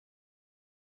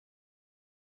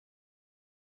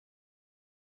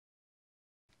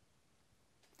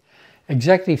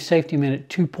Executive Safety Minute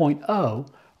 2.0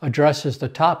 addresses the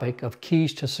topic of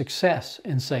keys to success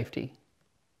in safety.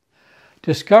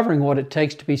 Discovering what it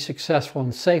takes to be successful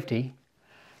in safety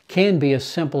can be as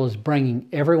simple as bringing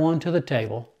everyone to the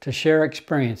table to share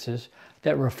experiences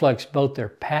that reflects both their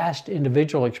past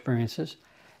individual experiences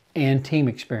and team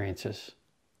experiences.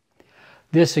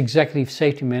 This Executive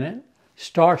Safety Minute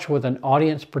starts with an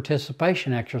audience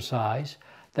participation exercise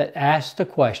that asks the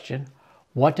question,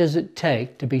 what does it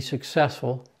take to be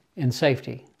successful in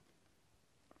safety?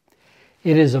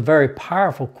 It is a very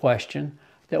powerful question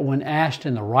that, when asked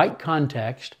in the right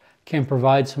context, can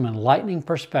provide some enlightening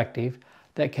perspective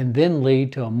that can then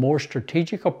lead to a more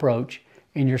strategic approach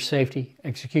in your safety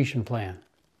execution plan.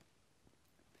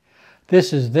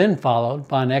 This is then followed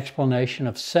by an explanation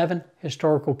of 7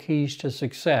 historical keys to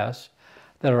success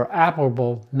that are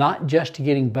applicable not just to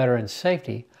getting better in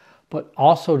safety, but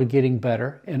also to getting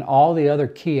better in all the other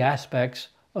key aspects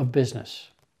of business.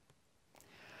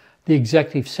 The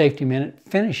Executive Safety Minute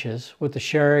finishes with the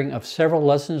sharing of several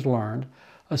lessons learned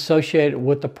associated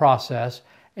with the process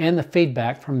and the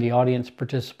feedback from the audience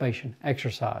participation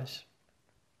exercise.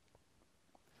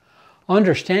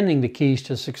 Understanding the keys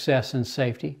to success in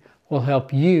safety will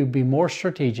help you be more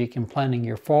strategic in planning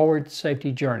your forward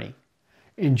safety journey.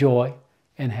 Enjoy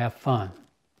and have fun.